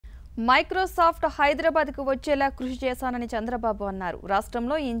Microsoft హైదరాబాద్కు వచ్చేలా కృషి చేశానని చంద్రబాబు అన్నారు.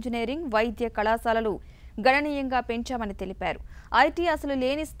 రాష్ట్రంలో ఇంజనీరింగ్, వైద్య కళాశాలలు గణనీయంగా పెంచామని తెలిపారు. ఐటీ అసలు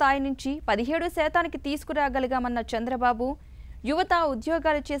లేని స్థాయి నుంచి 17% తీసుకురాగలిగామన్న చంద్రబాబు యువత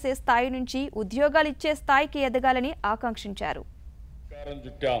ఉద్యోగాలు చేసే స్థాయి నుంచి ఉద్యోగాలు ఇచ్చే స్థాయికి ఎదగాలని ఆకాంక్షించారు.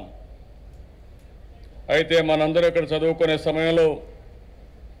 అయితే మనందరూ ఇక్కడ చదువుకునే సమయంలో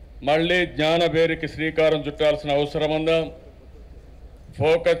మళ్ళీ జ్ఞాన భేరికి శ్రీకారం చుట్టాల్సిన అవసరం ఉందా,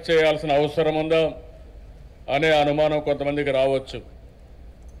 ఫోకస్ చేయాల్సిన అవసరం ఉందా అనే అనుమానం కొంతమందికి రావచ్చు.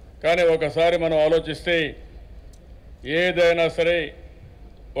 కానీ ఒకసారి మనం ఆలోచిస్తే ఏదైనా సరే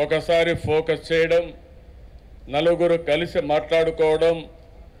ఒకసారి ఫోకస్ చేయడం, నలుగురు కలిసి మాట్లాడుకోవడం,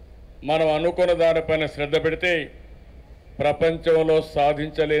 మనం అనుకున్న దానిపైన శ్రద్ధ పెడితే ప్రపంచంలో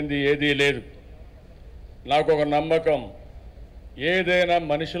సాధించలేనిది ఏదీ లేదు. నాకు ఒక నమ్మకం, ఏదైనా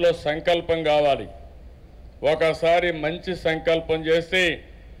మనిషిలో సంకల్పం కావాలి. ఒకసారి మంచి సంకల్పం చేస్తే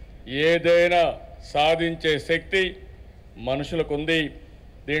ఏదైనా సాధించే శక్తి మనుషులకు ఉంది.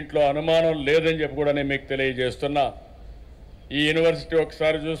 దీంట్లో అనుమానం లేదని చెప్పి కూడా నేను మీకు తెలియజేస్తున్నా. ఈ యూనివర్సిటీ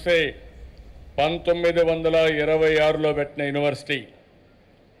ఒకసారి చూస్తే 1926లో పెట్టిన యూనివర్సిటీ.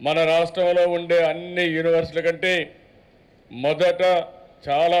 మన రాష్ట్రంలో ఉండే అన్ని యూనివర్సిటీల కంటే మొదట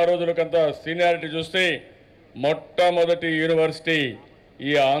చాలా రోజులకంత సీనియారిటీ చూస్తే మొట్టమొదటి యూనివర్సిటీ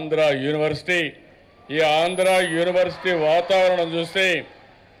ఈ ఆంధ్ర యూనివర్సిటీ. ఈ ఆంధ్ర యూనివర్సిటీ వాతావరణం చూస్తే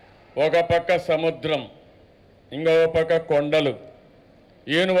ఒక పక్క సముద్రం, ఇంకో పక్క కొండలు,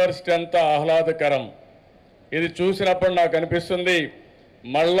 యూనివర్సిటీ అంతా ఆహ్లాదకరం. ఇది చూసినప్పుడు నాకు అనిపిస్తుంది,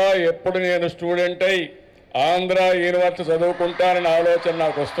 మళ్ళా ఎప్పుడు నేను స్టూడెంట్ అయి ఆంధ్ర యూనివర్సిటీ చదువుకుంటానని ఆలోచన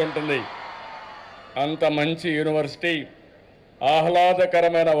నాకు వస్తుంటుంది. అంత మంచి యూనివర్సిటీ,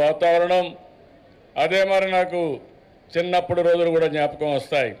 ఆహ్లాదకరమైన వాతావరణం. అదే మరి నాకు చిన్నప్పుడు రోజులు కూడా జ్ఞాపకం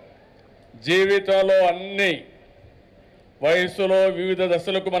వస్తాయి. జీవితంలో అన్ని వయసులో వివిధ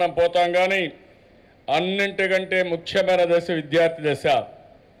దశలకు మనం పోతాం, కానీ అన్నింటికంటే ముఖ్యమైన దశ విద్యార్థి దశ.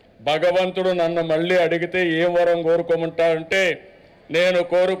 భగవంతుడు నన్ను మళ్ళీ అడిగితే ఏ వరం కోరుకోమంటాడంటే, నేను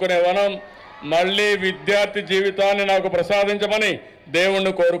కోరుకునే వనం మళ్ళీ విద్యార్థి జీవితాన్ని నాకు ప్రసాదించమని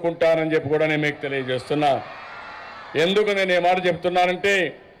దేవుణ్ణి కోరుకుంటానని చెప్పి కూడా నేను మీకు తెలియజేస్తున్నా. ఎందుకు నేను ఏ మాట చెప్తున్నానంటే,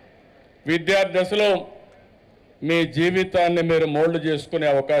 విద్యార్థి దశలో మీ జీవితాన్ని మీరు మోల్డ్ చేసుకునే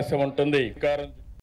అవకాశం ఉంటుంది.